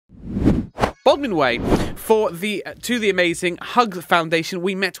Bodmin Way for the amazing HUGS Foundation.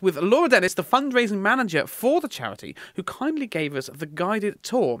 We met with Laura Dennis, the fundraising manager for the charity, who kindly gave us the guided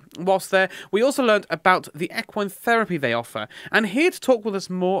tour. Whilst there, we also learned about the equine therapy they offer. And here to talk with us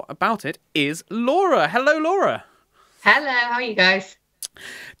more about it is Laura. Hello, Laura. Hello, how are you guys?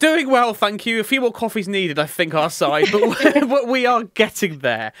 Doing well, thank you. A few more coffees needed, I think, our side, but we are getting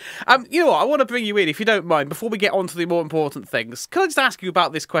there. You know what? I want to bring you in, if you don't mind, before we get on to the more important things. Can I just ask you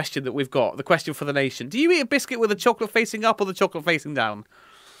about this question that we've got, the question for the nation? Do you eat a biscuit with the chocolate facing up or the chocolate facing down?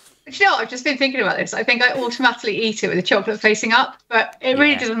 You know, I've just been thinking about this. I think I automatically eat it with the chocolate facing up, but it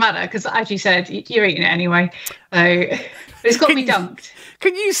really doesn't matter because, as you said, you're eating it anyway. So, but it's got to be dunked.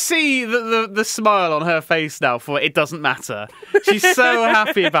 Can you see the smile on her face now for it doesn't matter? She's so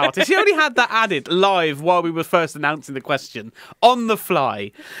happy about it. She only had that added live while we were first announcing the question, on the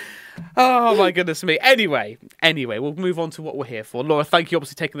fly. Oh, my goodness me. Anyway, we'll move on to what we're here for. Laura, thank you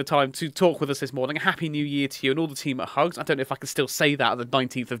obviously taking the time to talk with us this morning. Happy New Year to you and all the team at HUGS. I don't know if I can still say that on the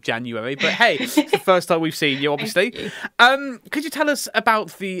 19th of January, but hey, it's the first time we've seen you, obviously. Could you tell us about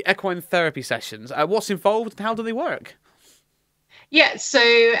the equine therapy sessions? What's involved and how do they work? Yeah, so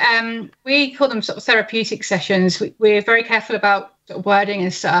we call them sort of therapeutic sessions. We're very careful about sort of wording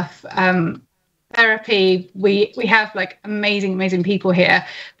and stuff. Therapy, we have like amazing people here,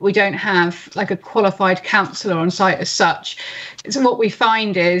 but we don't have like a qualified counsellor on site as such. So what we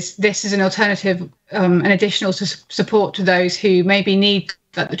find is this is an alternative, an additional support to those who maybe need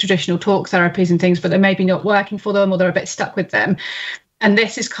like the traditional talk therapies and things, but they're maybe not working for them or they're a bit stuck with them. And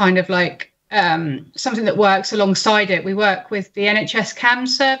this is kind of like something that works alongside it. We work with the NHS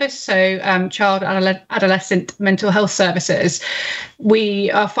CAMS service, so child adolescent mental health services.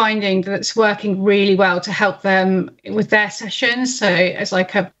 We are finding that it's working really well to help them with their sessions. So it's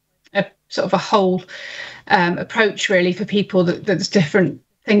like a sort of a whole approach really for people that's different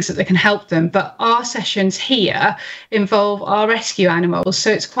things that they can help them. But our sessions here involve our rescue animals. So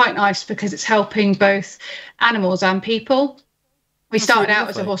it's quite nice because it's helping both animals and people. We started out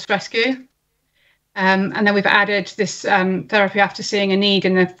as a horse rescue. And then we've added this therapy after seeing a need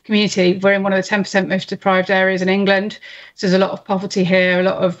in the community. We're in one of the 10% most deprived areas in England. So there's a lot of poverty here, a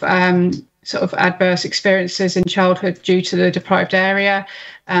lot of sort of adverse experiences in childhood due to the deprived area.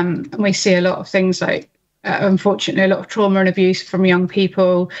 And we see a lot of things like, unfortunately, a lot of trauma and abuse from young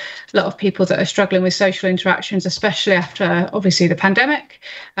people, a lot of people that are struggling with social interactions, especially after, obviously, the pandemic.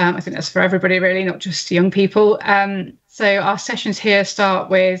 I think that's for everybody, really, not just young people. So our sessions here start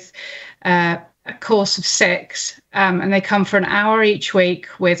with a course of 6, and they come for an hour each week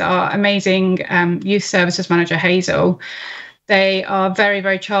with our amazing youth services manager, Hazel. They are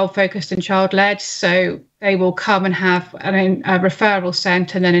very child focused and child led, so they will come and have a referral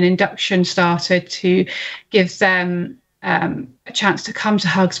sent and then an induction started to give them a chance to come to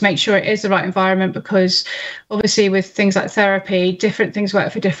HUGS, make sure it is the right environment, because obviously with things like therapy, different things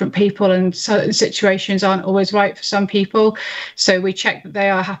work for different people and certain situations aren't always right for some people. So we check that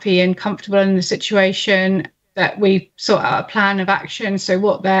they are happy and comfortable in the situation, that we sort out a plan of action, so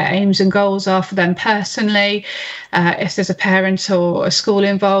what their aims and goals are for them personally, if there's a parent or a school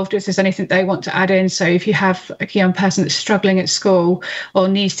involved, if there's anything they want to add in. So if you have a young person that's struggling at school or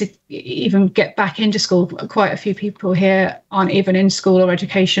needs to even get back into school, quite a few people here aren't even in school or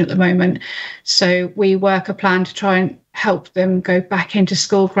education at the moment. So we work a plan to try and help them go back into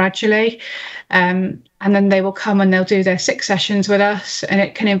school gradually. And then they will come and they'll do their 6 sessions with us, and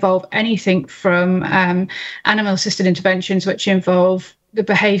it can involve anything from animal assisted interventions, which involve the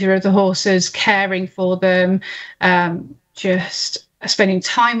behaviour of the horses, caring for them, just spending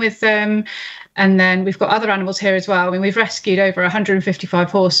time with them. And then we've got other animals here as well. I mean, we've rescued over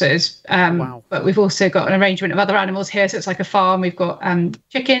 155 horses, wow. But we've also got an arrangement of other animals here. So it's like a farm. We've got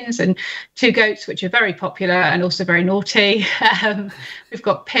chickens and 2 goats, which are very popular and also very naughty. We've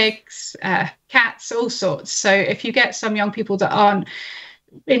got pigs, cats, all sorts. So if you get some young people that aren't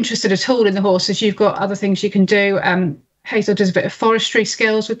interested at all in the horses, you've got other things you can do. Hazel does a bit of forestry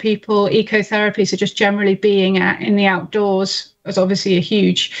skills with people, ecotherapy, so just generally being in the outdoors is obviously a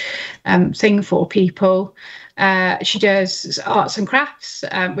huge thing for people. She does arts and crafts.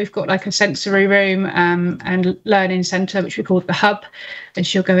 We've got like a sensory room and learning centre, which we call the Hub, and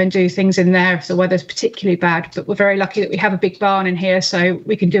she'll go and do things in there if the weather's particularly bad. But we're very lucky that we have a big barn in here, so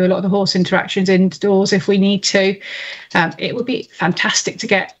we can do a lot of the horse interactions indoors if we need to. It would be fantastic to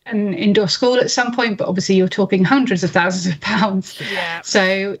get an indoor school at some point, but obviously you're talking hundreds of thousands of pounds. Yeah.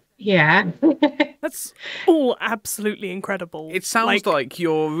 So yeah. That's all absolutely incredible. It sounds like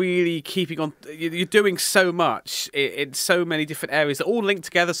you're really keeping on. You're doing so much in so many different areas that all link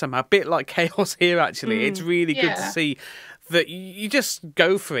together somehow. A bit like chaos here, actually. It's really good to see that you just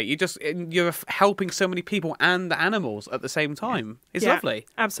go for it. You're helping so many people and the animals at the same time. It's lovely.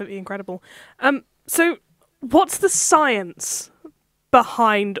 Absolutely incredible. So what's the science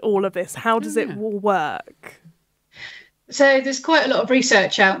behind all of this? How does it all work? So there's quite a lot of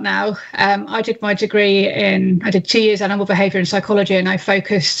research out now. I did my degree I did 2 years animal behaviour and psychology, and I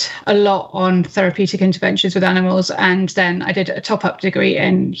focused a lot on therapeutic interventions with animals. And then I did a top-up degree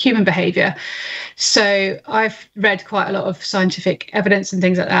in human behaviour. So I've read quite a lot of scientific evidence and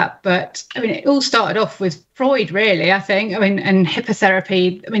things like that. But I mean, it all started off with Freud, really, I think. I mean, and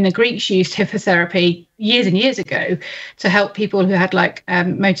hippotherapy. I mean, the Greeks used hippotherapy years and years ago to help people who had like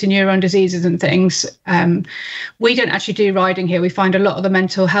motor neuron diseases and things. We don't actually do riding here. We find a lot of the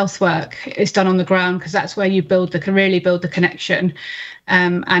mental health work is done on the ground, because that's where you really build the connection.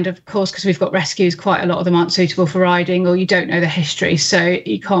 And of course, because we've got rescues, quite a lot of them aren't suitable for riding, or you don't know the history, so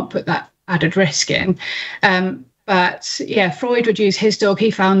you can't put that added risk in. But yeah, Freud would use his dog.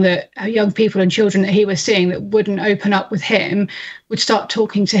 He found that young people and children that he was seeing that wouldn't open up with him would start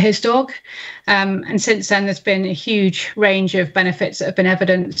talking to his dog. And since then, there's been a huge range of benefits that have been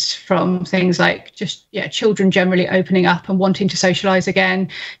evidenced, from things like just children generally opening up and wanting to socialise again,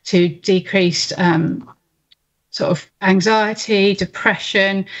 to decreased sort of anxiety,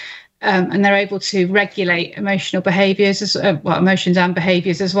 depression. And they're able to regulate emotional behaviours, emotions and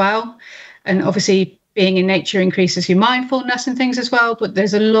behaviours as well. And obviously, being in nature increases your mindfulness and things as well. But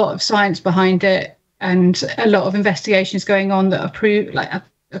there's a lot of science behind it, and a lot of investigations going on that are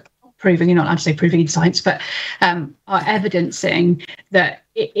proving, you're not allowed to say proving in science, but are evidencing that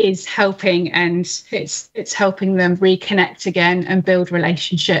it is helping, and it's helping them reconnect again and build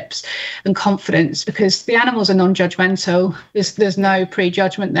relationships and confidence, because the animals are non-judgmental. There's no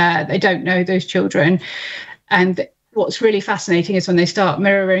prejudgment there. They don't know those children. And what's really fascinating is when they start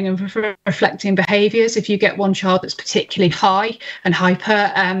mirroring and reflecting behaviours. If you get one child that's particularly high and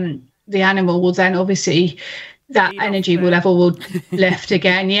hyper, the animal will then obviously, that energy level will lift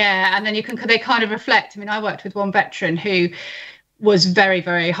again. Yeah. And then they kind of reflect. I mean, I worked with one veteran who was very,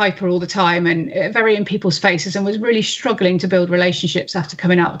 very hyper all the time, and very in people's faces, and was really struggling to build relationships after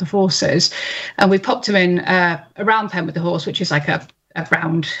coming out of the forces. And we popped him in a round pen with the horse, which is like a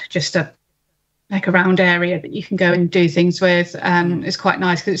round area that you can go and do things with. It's quite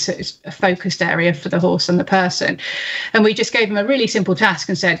nice because it's a focused area for the horse and the person. And we just gave him a really simple task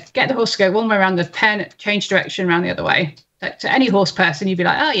and said, get the horse to go one way around the pen, change direction around the other way. To any horse person, you'd be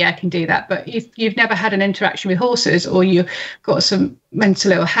like, oh yeah, I can do that. But if you've never had an interaction with horses, or you've got some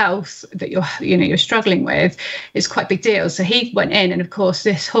mental ill health that you're struggling with, it's quite a big deal. So he went in, and of course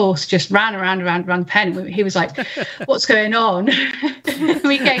this horse just ran around the pen. He was like, what's going on?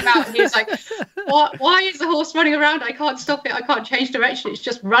 We came out, and he was like, why is the horse running around? I can't stop it. I can't change direction. It's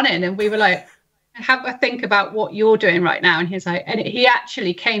just running. And we were like, have a think about what you're doing right now. And he's like, and he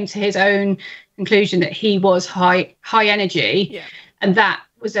actually came to his own conclusion that he was high energy, and that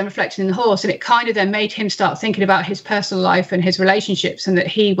was then reflected in the horse. And it kind of then made him start thinking about his personal life and his relationships, and that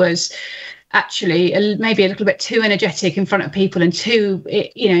he was actually maybe a little bit too energetic in front of people, and too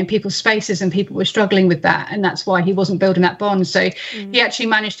in people's spaces, and people were struggling with that, and that's why he wasn't building that bond. So he actually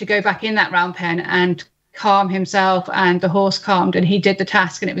managed to go back in that round pen and calm himself, and the horse calmed, and he did the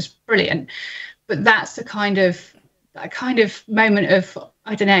task, and it was brilliant. But that's that kind of moment of,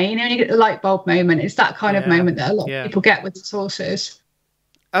 I don't know, when you get the light bulb moment, it's that kind of moment that a lot of people get with these horses.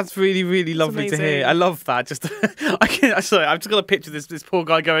 That's really, really lovely to hear. I love that. Just, sorry, I've just got a picture of this poor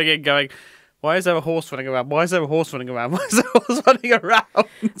guy going, why is there a horse running around? Why is there a horse running around? Why is there a horse running around? But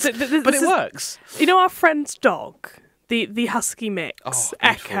it works. Our friend's dog, the husky mix,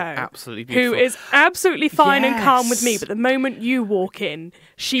 Echo, absolutely beautiful, who is absolutely fine and calm with me, but the moment you walk in,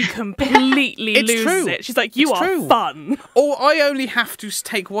 she completely loses it. She's like, you are fun. Or I only have to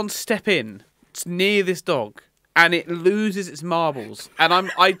take one step in near this dog, and it loses its marbles.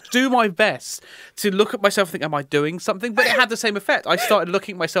 And I do my best to look at myself and think, am I doing something? But it had the same effect. I started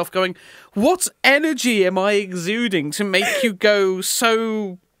looking at myself going, what energy am I exuding to make you go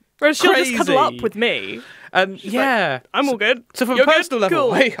so Whereas she'll crazy? Just cuddle up with me. Like, I'm all good. So from a personal level,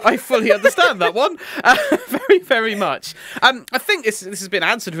 cool. I fully understand that one very, very much. I think this has been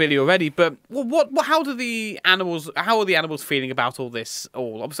answered really already. But how are the animals feeling about all this?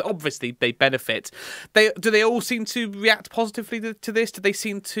 Obviously, they benefit. Do they all seem to react positively to this? Do they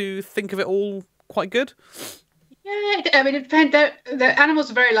seem to think of it all quite good? Yeah, I mean, it depends. The animals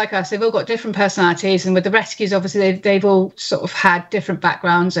are very like us. They've all got different personalities, and with the rescues, obviously, they've all sort of had different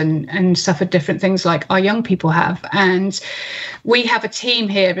backgrounds and suffered different things like our young people have. And we have a team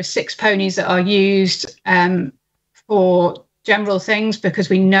here of 6 ponies that are used for general things because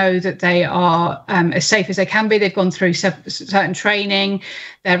we know that they are as safe as they can be. They've gone through certain training.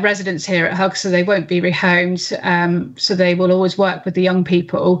 They're residents here at HUGS, so they won't be rehomed. So they will always work with the young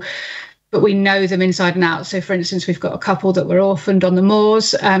people. But we know them inside and out. So, for instance, we've got a couple that were orphaned on the moors.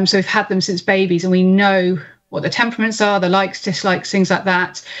 So we've had them since babies, and we know what the temperaments are, the likes, dislikes, things like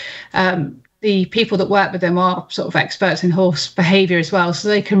that. The people that work with them are sort of experts in horse behaviour as well. So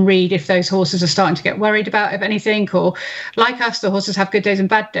they can read if those horses are starting to get worried about anything, or like us, the horses have good days and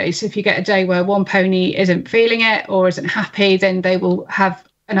bad days. So if you get a day where one pony isn't feeling it or isn't happy, then they will have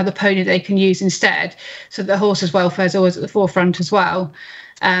another pony they can use instead. So the horse's welfare is always at the forefront as well.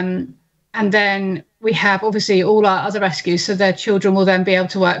 And then we have obviously all our other rescues. So their children will then be able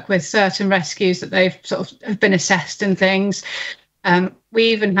to work with certain rescues that they've sort of have been assessed and things. We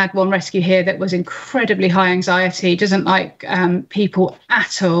even had one rescue here that was incredibly high anxiety, doesn't like people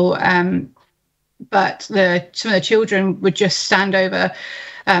at all. But some of the children would just stand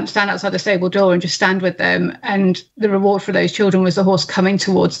outside the stable door and just stand with them. And the reward for those children was the horse coming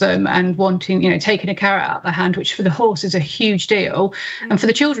towards them and wanting, taking a carrot out of their hand, which for the horse is a huge deal. And for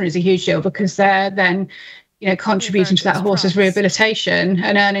the children is a huge deal because they're then, contributing to that horse's rehabilitation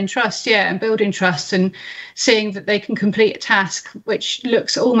and earning trust, and building trust and seeing that they can complete a task which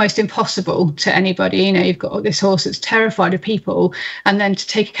looks almost impossible to anybody. You've got this horse that's terrified of people, and then to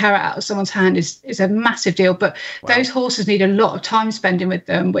take a carrot out of someone's hand is a massive deal. But those horses need a lot of time spending with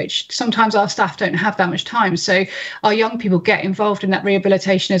them, which sometimes our staff don't have that much time. So our young people get involved in that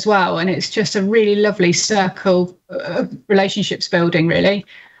rehabilitation as well, and it's just a really lovely circle of relationships building, really.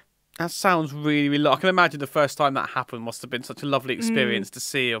 That sounds really, really. I can imagine the first time that happened must have been such a lovely experience to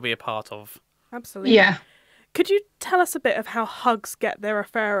see or be a part of. Absolutely. Yeah. Could you tell us a bit of how HUGS get their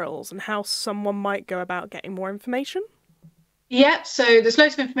referrals and how someone might go about getting more information? Yeah, so there's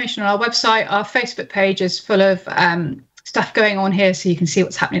loads of information on our website. Our Facebook page is full of stuff going on here, so you can see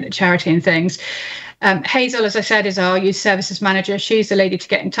what's happening at the charity and things. Hazel, as I said, is our youth services manager. She's the lady to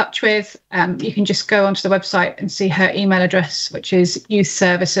get in touch with. You can just go onto the website and see her email address, which is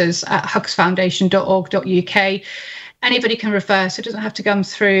youthservices@hugsfoundation.org.uk. Anybody can refer, so it doesn't have to come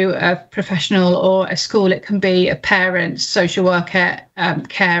through a professional or a school. It can be a parent, social worker,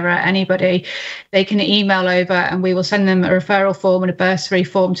 carer, anybody. They can email over and we will send them a referral form and a bursary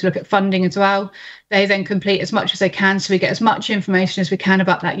form to look at funding as well. They then complete as much as they can, so we get as much information as we can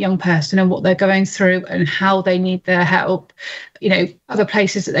about that young person and what they're going through and how they need their help, other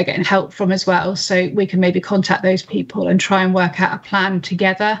places that they're getting help from as well. So we can maybe contact those people and try and work out a plan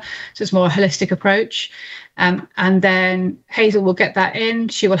together. So it's more a holistic approach. And then Hazel will get that in.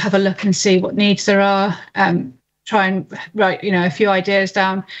 She will have a look and see what needs there are, try and write, a few ideas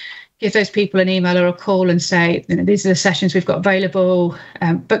down, give those people an email or a call and say, these are the sessions we've got available,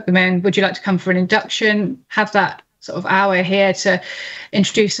 book them in. Would you like to come for an induction? Have that sort of hour here to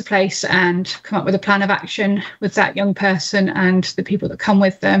introduce the place and come up with a plan of action with that young person and the people that come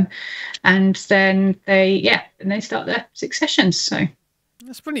with them. And then they start their 6 sessions. So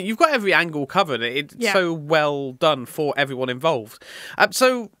that's brilliant. You've got every angle covered. It's so well done for everyone involved.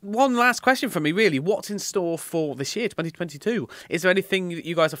 So one last question from me, really. What's in store for this year, 2022? Is there anything that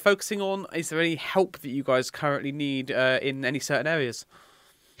you guys are focusing on? Is there any help that you guys currently need in any certain areas?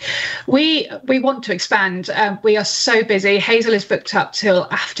 We want to expand. We are so busy. Hazel is booked up till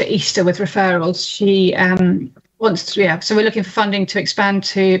after Easter with referrals. She so we're looking for funding to expand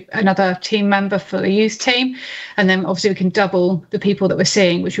to another team member for the youth team, and then obviously we can double the people that we're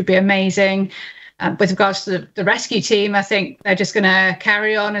seeing, which would be amazing. With regards to the rescue team, I think they're just going to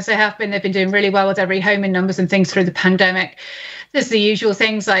carry on as they have been. They've been doing really well with their rehoming numbers and things through the pandemic. There's the usual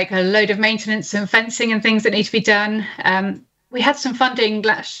things like a load of maintenance and fencing and things that need to be done. We had some funding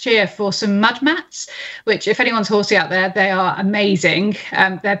last year for some mud mats, which if anyone's horsey out there, they are amazing.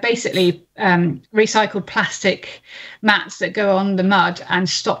 They're basically recycled plastic mats that go on the mud and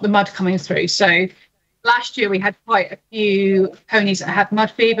stop the mud coming through. So last year we had quite a few ponies that had mud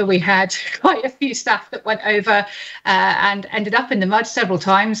fever. We had quite a few staff that went over and ended up in the mud several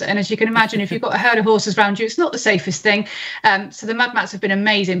times. And as you can imagine, if you've got a herd of horses around you, it's not the safest thing. So the mud mats have been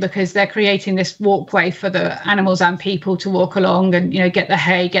amazing because they're creating this walkway for the animals and people to walk along and, get the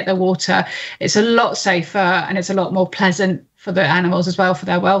hay, get the water. It's a lot safer and it's a lot more pleasant for the animals as well, for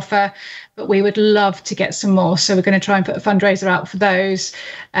their welfare. But we would love to get some more. So we're going to try and put a fundraiser out for those.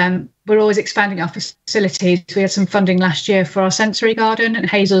 We're always expanding our facilities. We had some funding last year for our sensory garden, and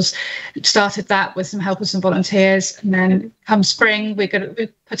Hazel's started that with some help of some volunteers. And then come spring, we're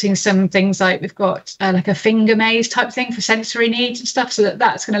putting some things like we've got like a finger maze type thing for sensory needs and stuff. So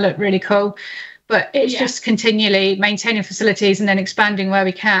that's going to look really cool. But it's just continually maintaining facilities and then expanding where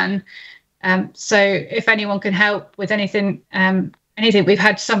we can. So if anyone can help with anything, we've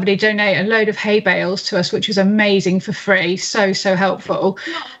had somebody donate a load of hay bales to us, which was amazing, for free. So helpful.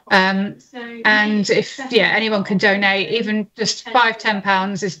 And if anyone can donate, even just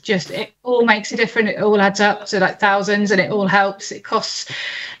 £5-10 is just, it all makes a difference. It all adds up to like thousands, and it all helps. It costs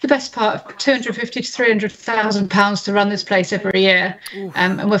the best part of £250,000 to £300,000 to run this place every year,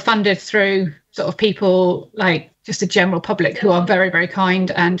 and we're funded through sort of people like just the general public who are very, very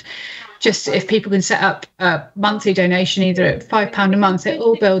kind. And just if people can set up a monthly donation, either at £5 a month, it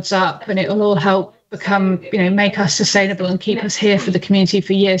all builds up, and it will all help become, make us sustainable and keep us here for the community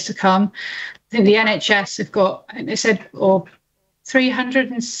for years to come. I think the NHS have got, they said,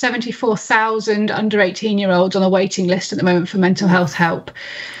 374,000 under 18-year-olds on a waiting list at the moment for mental health help.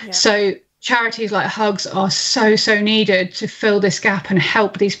 Yeah. So charities like HUGS are so needed to fill this gap and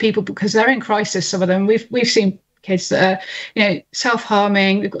help these people, because they're in crisis. Some of them, we've seen kids that are,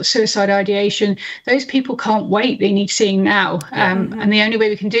 self-harming, they've got suicide ideation. Those people can't wait. They need seeing now. And the only way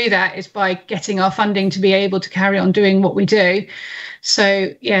we can do that is by getting our funding to be able to carry on doing what we do.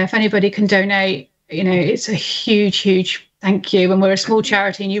 So, if anybody can donate, it's a huge thank you. And we're a small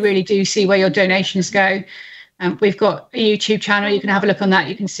charity, and you really do see where your donations go. We've got a YouTube channel. You can have a look on that.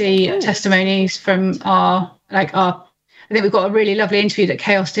 You can see testimonies from I think we've got a really lovely interview that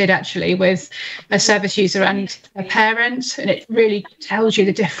Chaos did actually with a service user and a parent, and it really tells you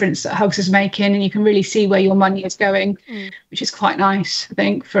the difference that HUGS is making, and you can really see where your money is going, which is quite nice. I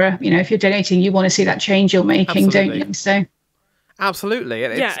think for if you're donating, you want to see that change you're making, don't you? So absolutely,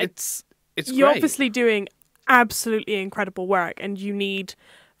 and it's you're great. Obviously doing absolutely incredible work, and you need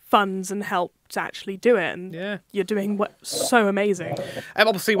funds and help to actually do it, and you're doing so amazing.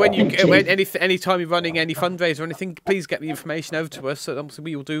 Obviously, when any time you're running any fundraiser or anything, please get the information over to us. So obviously,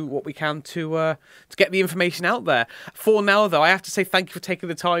 we will do what we can to get the information out there. For now, though, I have to say thank you for taking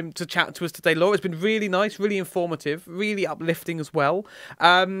the time to chat to us today, Laura. It's been really nice, really informative, really uplifting as well.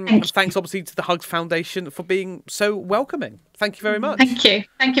 Thanks, obviously, to the HUGS Foundation for being so welcoming. Thank you very much. Thank you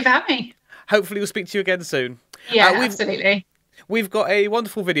for having me. Hopefully, we'll speak to you again soon. Yeah, absolutely. We've got a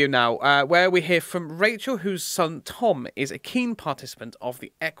wonderful video now where we hear from Rachel, whose son Tom is a keen participant of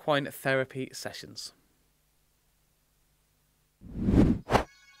the Equine Therapy sessions.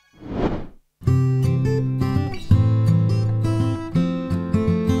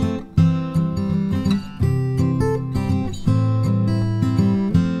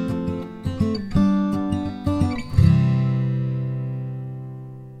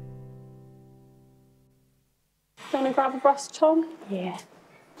 Do you want to grab a brush, Tom? Yeah.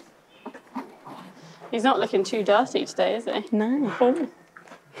 He's not looking too dirty today, is he? No. Oh.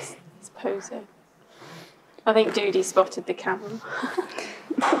 He's posing. I think Doody spotted the camera.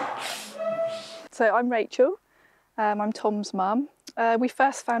 So I'm Rachel. I'm Tom's mum. We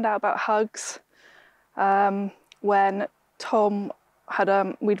first found out about HUGS when Tom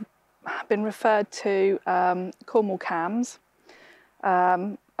had we'd been referred to Cornwall CAMS.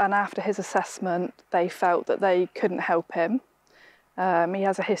 And after his assessment, they felt that they couldn't help him. He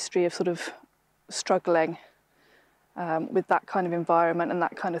has a history of sort of struggling with that kind of environment and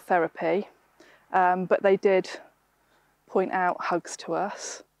that kind of therapy. But they did point out HUGS to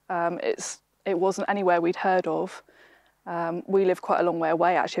us. It wasn't anywhere we'd heard of. We live quite a long way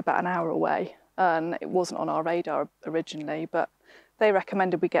away, actually about an hour away, and it wasn't on our radar originally, but they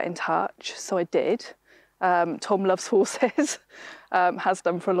recommended we get in touch, so I did. Tom loves horses, has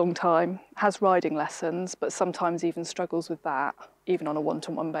done for a long time, has riding lessons, but sometimes even struggles with that, even on a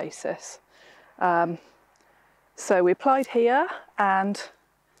one-to-one basis. So we applied here, and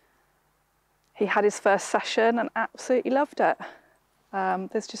he had his first session and absolutely loved it.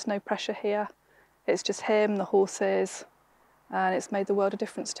 There's just no pressure here. It's just him, the horses, and it's made the world of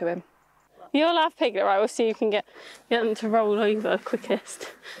difference to him. You'll have Piglet, right? We'll see if you can get them to roll over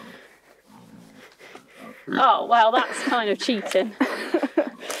quickest. Oh, well, that's kind of cheating.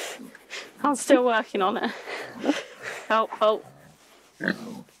 I'm still working on it. Oh.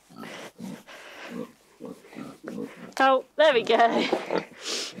 Oh, there we go.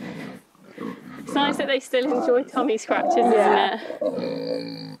 It's nice that they still enjoy tummy scratches, isn't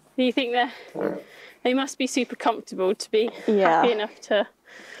it? Do you think they must be super comfortable to be happy enough to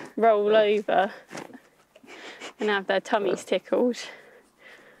roll over and have their tummies tickled?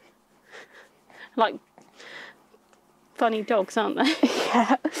 Like funny dogs, aren't they?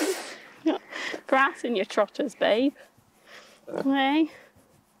 Yeah. Grass in your trotters, babe. Hey.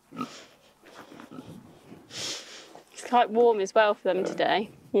 It's quite warm as well for them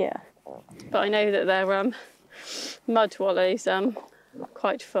today. Yeah. But I know that their mud wallows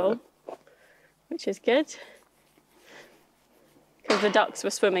quite full, which is good. Because the ducks were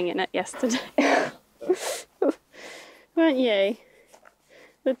swimming in it yesterday. Weren't you?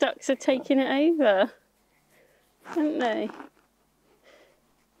 The ducks are taking it over, aren't they?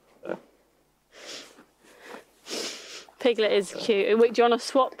 Piglet is cute. Wait, do you want to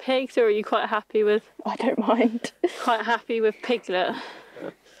swap pigs, or are you quite happy with... I don't mind. Quite happy with Piglet?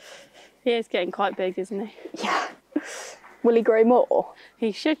 He is getting quite big, isn't he? Yeah. Will he grow more?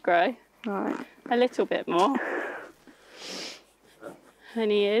 He should grow. Right. A little bit more. And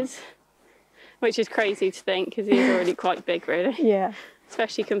he is. Which is crazy to think, because he's already quite big, really. Yeah.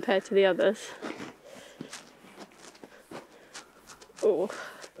 Especially compared to the others. Oh.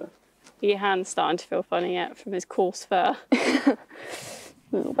 Your hand's starting to feel funny yet from his coarse fur. A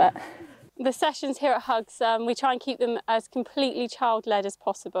little bit. The sessions here at HUGS, we try and keep them as completely child-led as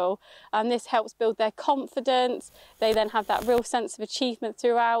possible. This helps build their confidence. They then have that real sense of achievement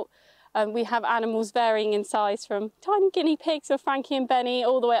throughout. We have animals varying in size from tiny guinea pigs of Frankie and Benny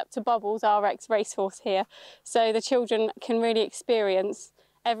all the way up to Bubbles, our ex-racehorse here. So the children can really experience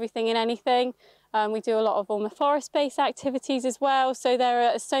everything and anything. We do a lot of all the forest-based activities as well. So there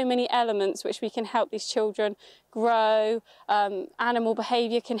are so many elements which we can help these children grow. Animal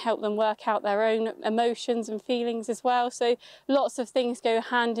behaviour can help them work out their own emotions and feelings as well. So lots of things go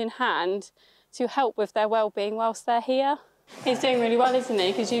hand in hand to help with their well-being whilst they're here. He's doing really well, isn't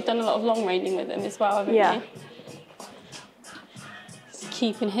he? Because you've done a lot of long reining with him as well, haven't you? Just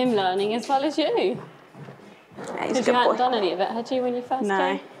keeping him learning as well as you. Yeah, Because you hadn't done any of it, had you, when you first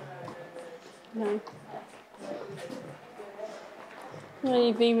came? No. Well,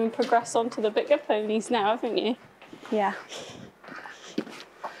 you've even progressed on to the bigger ponies now, haven't you? Yeah.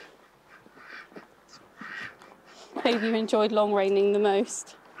 Who have you enjoyed long reining the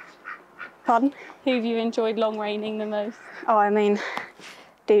most? Pardon? Who have you enjoyed long reining the most? Oh, I mean,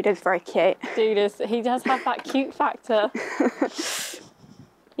 Duda's very cute. He does have that cute factor.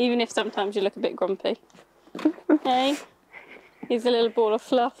 Even if sometimes you look a bit grumpy. Hey? He's a little ball of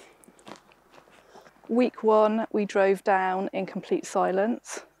fluff. Week 1, we drove down in complete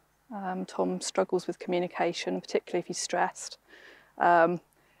silence. Tom struggles with communication, particularly if he's stressed.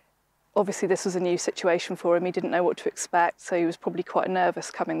 Obviously, this was a new situation for him. He didn't know what to expect, so he was probably quite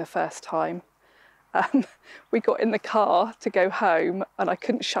nervous coming the first time. We got in the car to go home, and I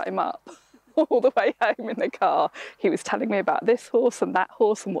couldn't shut him up all the way home in the car. He was telling me about this horse and that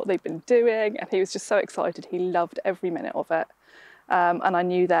horse and what they've been doing, and he was just so excited. He loved every minute of it. And I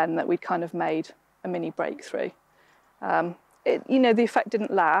knew then that we'd kind of made a mini breakthrough. You know, the effect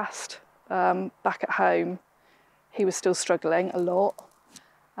didn't last. Back at home, he was still struggling a lot.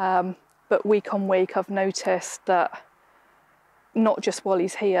 But week on week, I've noticed that not just while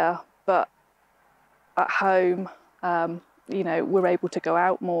he's here, but at home, you know, we're able to go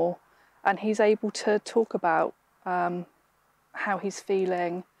out more, and he's able to talk about how he's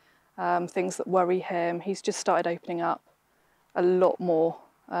feeling, things that worry him. He's just started opening up a lot more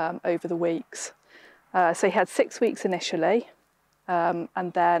over the weeks. So he had 6 weeks initially,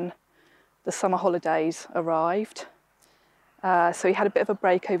 and then the summer holidays arrived. So he had a bit of a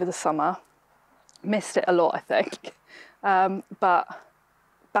break over the summer, missed it a lot, I think, but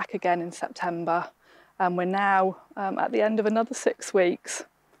back again in September, and we're now at the end of another 6 weeks.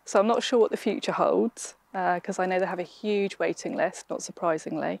 So I'm not sure what the future holds, because I know they have a huge waiting list, not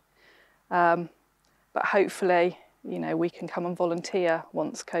surprisingly, but hopefully, you know, we can come and volunteer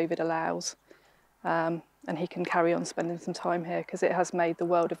once COVID allows, and he can carry on spending some time here, because it has made the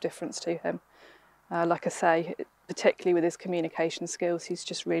world of difference to him. Like I say, particularly with his communication skills, he's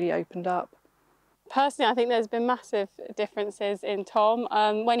just really opened up. Personally, I think there's been massive differences in Tom.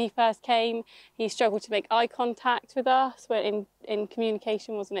 When he first came, he struggled to make eye contact with us, in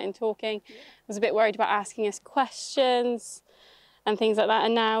communication, wasn't it, in talking. Was a bit worried about asking us questions and things like that.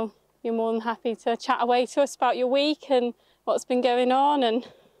 And now you're more than happy to chat away to us about your week and what's been going on and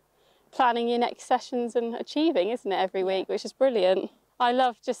planning your next sessions and achieving, isn't it, every week, which is brilliant. I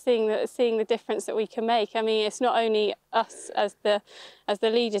love just seeing the difference that we can make. I mean, it's not only us as the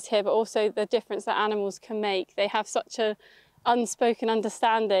leaders here, but also the difference that animals can make. They have such an unspoken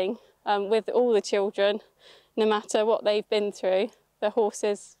understanding with all the children, no matter what they've been through. The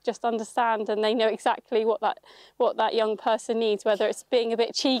horses just understand, and they know exactly what that young person needs, whether it's being a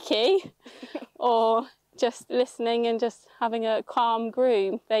bit cheeky or just listening and just having a calm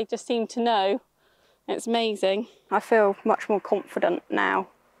groom. They just seem to know. It's amazing. I feel much more confident now,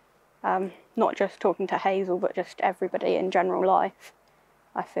 not just talking to Hazel, but just everybody in general life.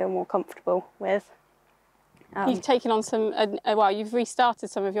 I feel more comfortable with. You've taken on some, well, you've restarted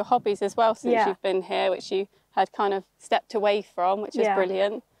some of your hobbies as well since you've been here, which you had kind of stepped away from, which is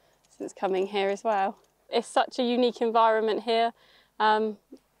brilliant, since coming here as well. It's such a unique environment here.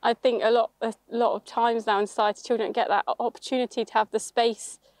 I think a lot of times now in society, children don't get that opportunity to have the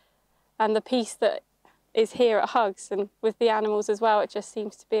space and the peace that is here at HUGS, and with the animals as well. It just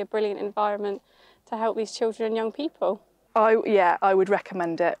seems to be a brilliant environment to help these children and young people. I would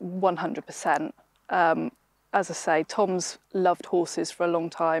recommend it 100%. As I say, Tom's loved horses for a long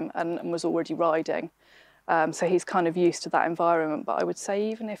time and was already riding. So he's kind of used to that environment. But I would say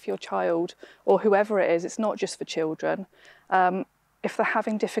even if your child or whoever it is, it's not just for children, if they're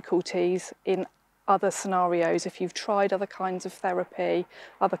having difficulties in other scenarios, if you've tried other kinds of therapy,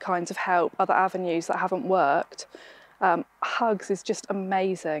 other kinds of help, other avenues that haven't worked, HUGS is just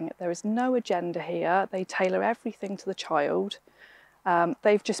amazing. There is no agenda here. They tailor everything to the child.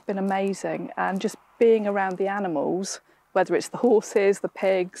 They've just been amazing, and just being around the animals, whether it's the horses, the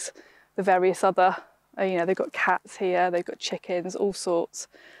pigs, the various other, they've got cats here, they've got chickens, all sorts.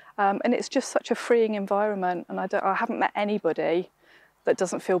 And it's just such a freeing environment, and I haven't met anybody that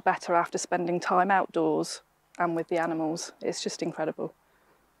doesn't feel better after spending time outdoors and with the animals. It's just incredible.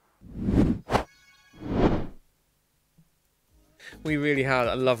 We really had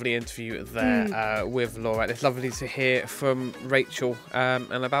a lovely interview there with Laura. It's lovely to hear from Rachel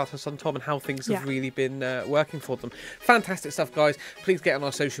and about her son Tom and how things have really been working for them. Fantastic stuff, guys. Please get on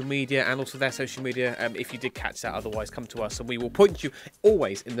our social media and also their social media if you did catch that. Otherwise, come to us and we will point you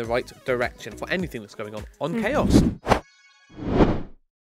always in the right direction for anything that's going on Chaos.